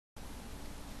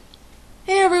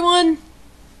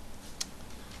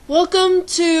Welcome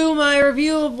to my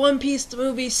review of One Piece, the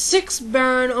movie 6,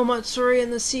 Baron Omasuri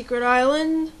and the Secret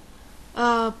Island,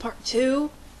 Part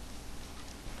 2.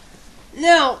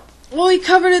 Now, what we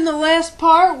covered in the last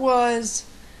part was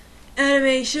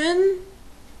animation,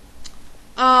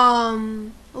 a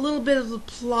little bit of the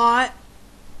plot.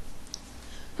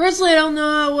 Personally, I don't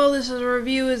know how well this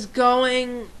review is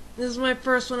going. This is my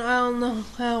first one. I don't know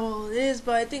how well it is,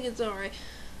 but I think it's alright.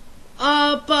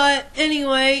 But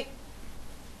anyway,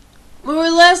 when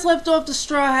we last left off the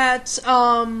Straw Hats,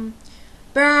 Baron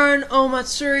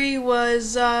Omasuri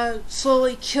was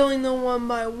slowly killing them one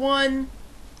by one.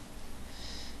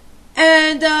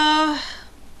 And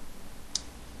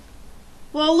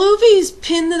while Luffy's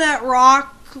pinned to that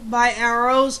rock by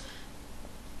arrows,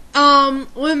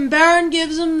 when Baron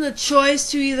gives him the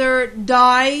choice to either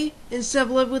die instead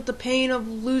of live with the pain of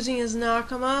losing his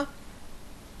Nakama,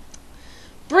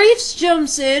 Briefs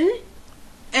jumps in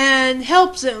and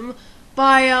helps him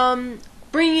by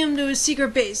bringing him to his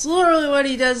secret base. Literally what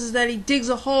he does is that he digs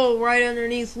a hole right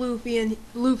underneath Luffy, and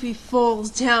Luffy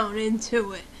falls down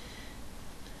into it.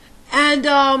 And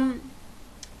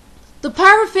the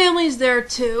pirate family's there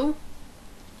too.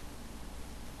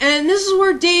 And this is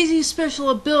where Daisy's special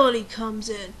ability comes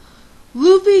in.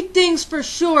 Luffy thinks for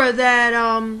sure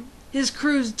that his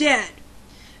crew's dead,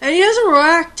 and he doesn't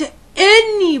react to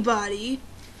anybody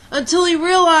until he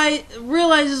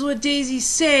realizes what Daisy's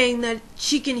saying, that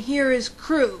she can hear his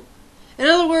crew. In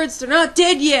other words, they're not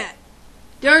dead yet.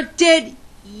 They aren't dead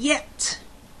yet.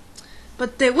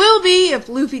 But they will be if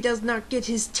Luffy does not get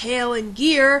his tail in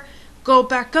gear, go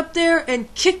back up there,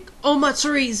 and kick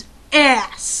Omasuri's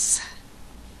ass.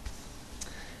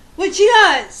 Which he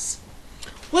does.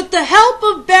 With the help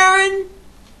of Baron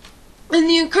and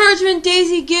the encouragement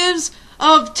Daisy gives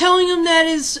of telling him that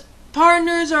his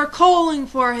partners are calling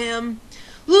for him,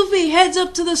 Luffy heads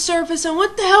up to the surface, and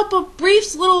with the help of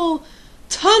Brief's little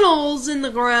tunnels in the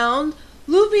ground,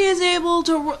 Luffy is able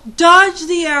to dodge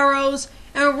the arrows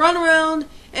and run around,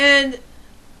 and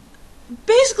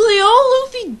basically all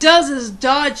Luffy does is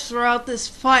dodge throughout this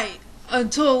fight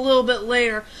until a little bit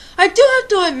later. I do have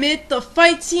to admit, the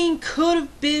fight scene could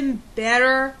have been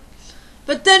better,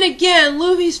 but then again,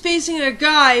 Luffy's facing a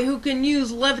guy who can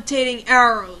use levitating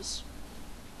arrows.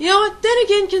 You know what? Then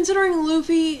again, considering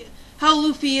Luffy, how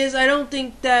Luffy is, I don't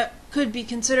think that could be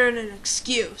considered an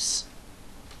excuse.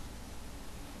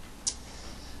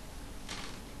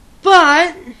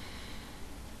 But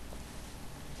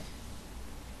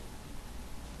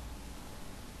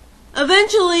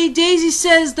eventually, Daisy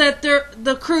says that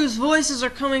the crew's voices are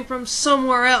coming from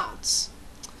somewhere else.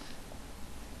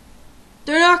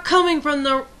 They're not coming from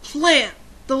the plant,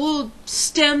 the little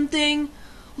stem thing.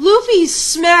 Luffy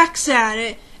smacks at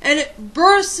it, and it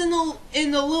bursts in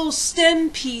the little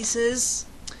stem pieces.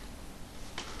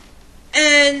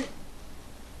 And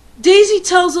Daisy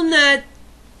tells him that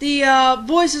the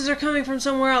voices are coming from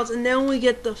somewhere else, and then we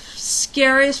get the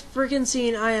scariest freaking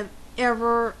scene I have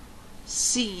ever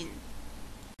seen.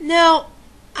 Now,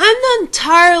 I'm not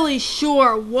entirely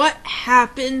sure what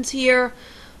happens here,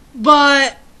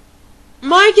 but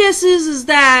my guess is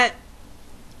that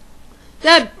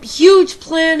huge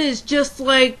plant is just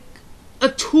like a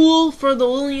tool for the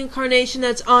Lily Incarnation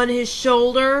that's on his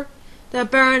shoulder, that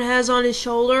Baron has on his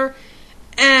shoulder,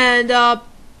 and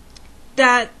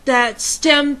that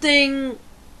stem thing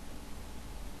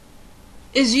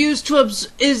is used to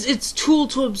is its tool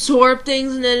to absorb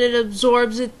things, and then it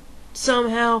absorbs it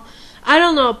somehow. I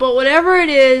don't know, but whatever it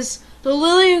is, the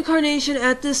Lily Incarnation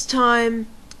at this time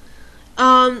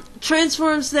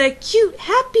transforms that cute,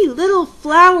 happy little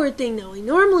flower thing that we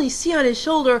normally see on his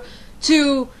shoulder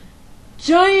to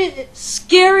giant,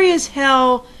 scary as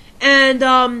hell, and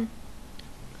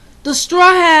the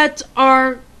Straw Hats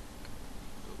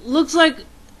looks like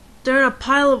they're in a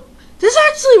pile of... This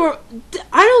actually,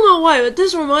 I don't know why, but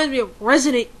this reminds me of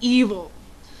Resident Evil.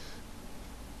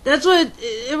 That's what,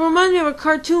 it reminds me of a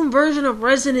cartoon version of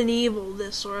Resident Evil,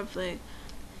 this sort of thing.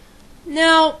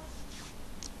 Now,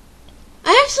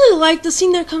 I actually like the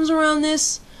scene that comes around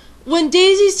this, when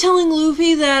Daisy's telling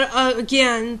Luffy that,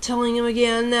 telling him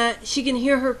again that she can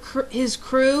hear his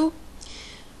crew.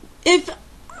 I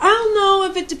don't know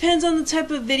if it depends on the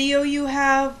type of video you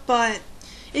have, but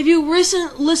if you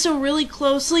listen really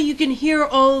closely, you can hear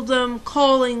all of them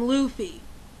calling Luffy.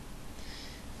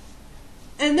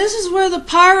 And this is where the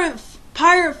pirate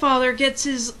father gets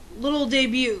his little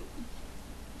debut.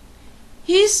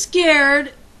 He's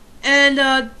scared,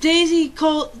 and Daisy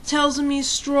tells him he's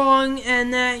strong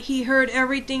and that he heard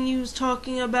everything he was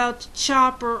talking about to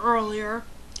Chopper earlier.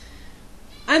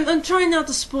 I'm trying not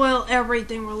to spoil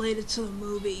everything related to the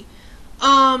movie.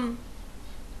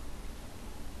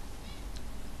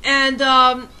 And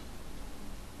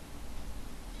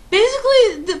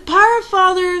basically, the Pirate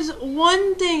Father's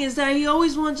one thing is that he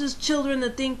always wants his children to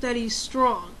think that he's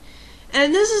strong.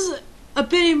 And this is a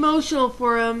bit emotional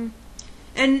for him.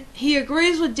 And he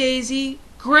agrees with Daisy,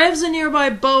 grabs a nearby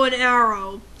bow and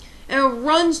arrow, and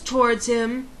runs towards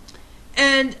him,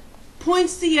 and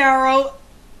points the arrow.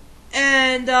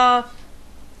 And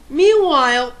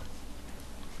meanwhile,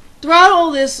 throughout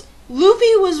all this,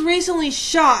 Luffy was recently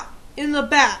shot in the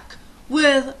back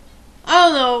with, I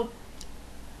don't know,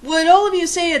 would all of you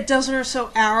say a dozen or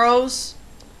so arrows?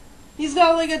 He's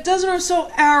got like a dozen or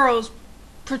so arrows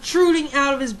protruding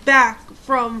out of his back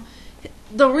from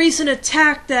the recent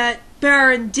attack that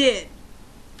Baron did.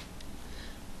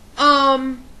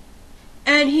 And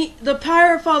the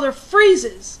Pirate Father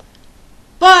freezes.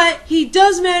 But he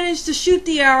does manage to shoot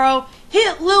the arrow,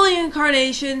 hit Lily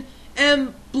Incarnation,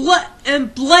 and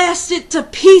blast it to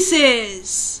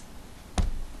pieces.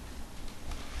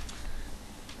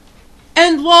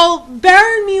 And while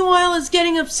Baron, meanwhile, is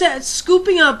getting upset,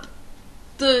 scooping up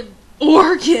the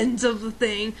organs of the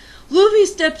thing, Luffy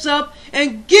steps up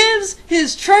and gives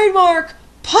his trademark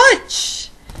punch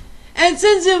and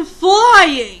sends him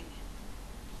flying.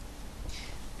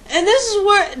 And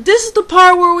this is the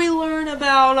part where we learn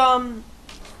about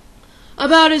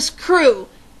his crew.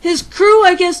 His crew,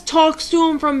 I guess, talks to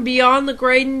him from beyond the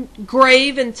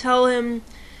grave and tell him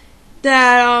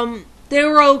that they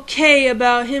were okay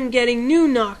about him getting new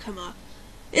Nakama.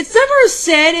 It's never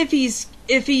said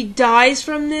if he dies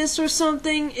from this or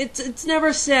something. It's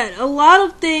never said. A lot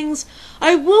of things,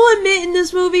 I will admit, in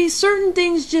this movie, certain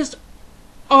things just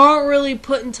aren't really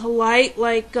put into light,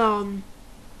 like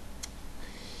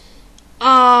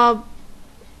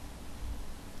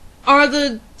are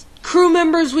the crew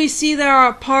members we see that are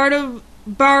a part of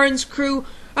Baron's crew,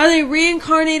 are they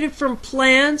reincarnated from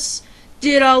plants?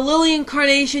 Did Lily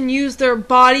Incarnation use their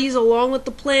bodies along with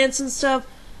the plants and stuff?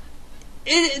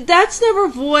 That's never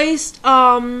voiced,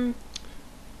 along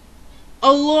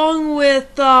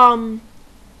with, you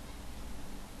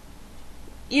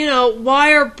know,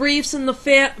 why are Briefs and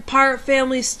the pirate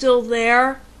family still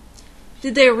there?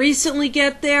 Did they recently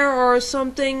get there or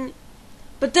something?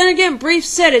 But then again, Brief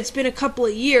said it's been a couple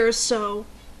of years, so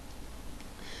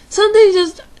something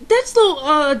that's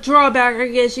the drawback, I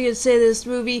guess you could say, this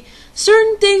movie.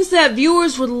 Certain things that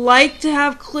viewers would like to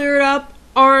have cleared up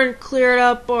aren't cleared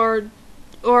up or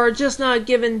just not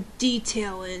given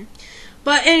detail in.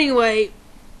 But anyway,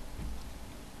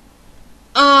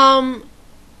 after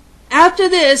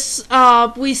this,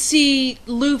 we see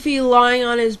Luffy lying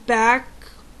on his back,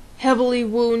 heavily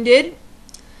wounded.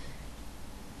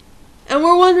 And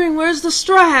we're wondering, where's the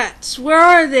Straw Hats? Where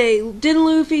are they? Didn't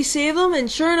Luffy save them? And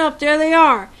sure enough, there they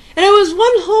are. And it was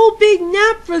one whole big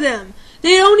nap for them.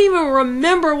 They don't even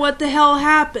remember what the hell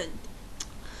happened.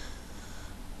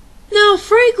 Now,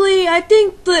 frankly, I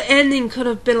think the ending could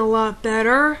have been a lot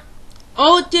better.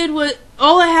 All it had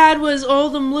was all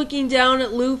of them looking down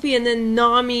at Luffy and then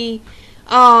Nami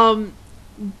asking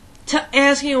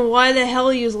him why the hell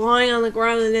he was lying on the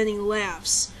ground, and then he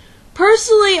laughs.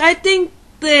 Personally, I think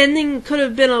the ending could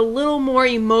have been a little more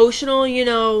emotional, you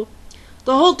know.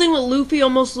 The whole thing with Luffy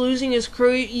almost losing his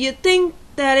crew, you'd think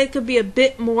that it could be a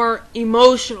bit more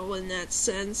emotional in that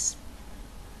sense.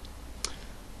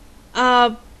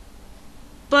 But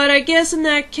I guess in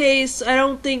that case, I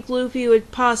don't think Luffy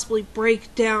would possibly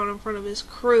break down in front of his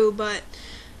crew, but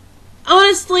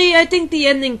honestly, I think the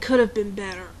ending could have been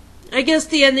better. I guess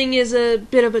the ending is a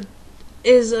bit of a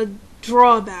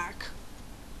drawback.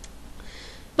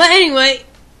 But anyway,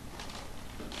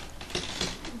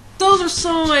 those are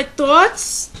some of my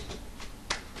thoughts.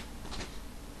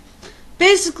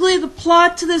 Basically, the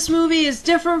plot to this movie is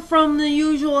different from the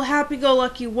usual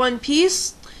happy-go-lucky One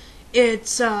Piece.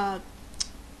 It's a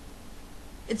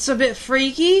bit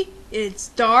freaky. It's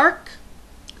dark.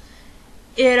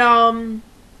 It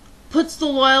puts the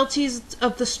loyalties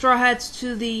of the Straw Hats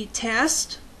to the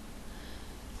test.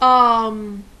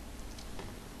 And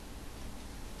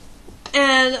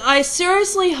I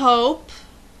seriously hope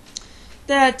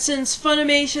that since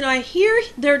Funimation, I hear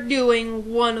they're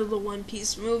doing one of the One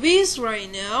Piece movies right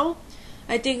now.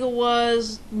 I think it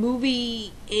was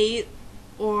movie 8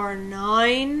 or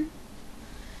 9.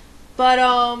 But,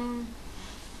 I've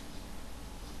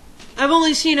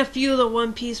only seen a few of the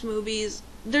One Piece movies.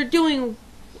 They're doing,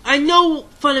 I know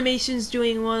Funimation's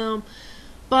doing one of them,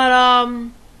 but,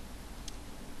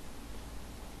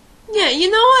 yeah, you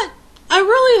know what? I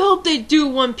really hope they do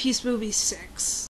One Piece movie 6.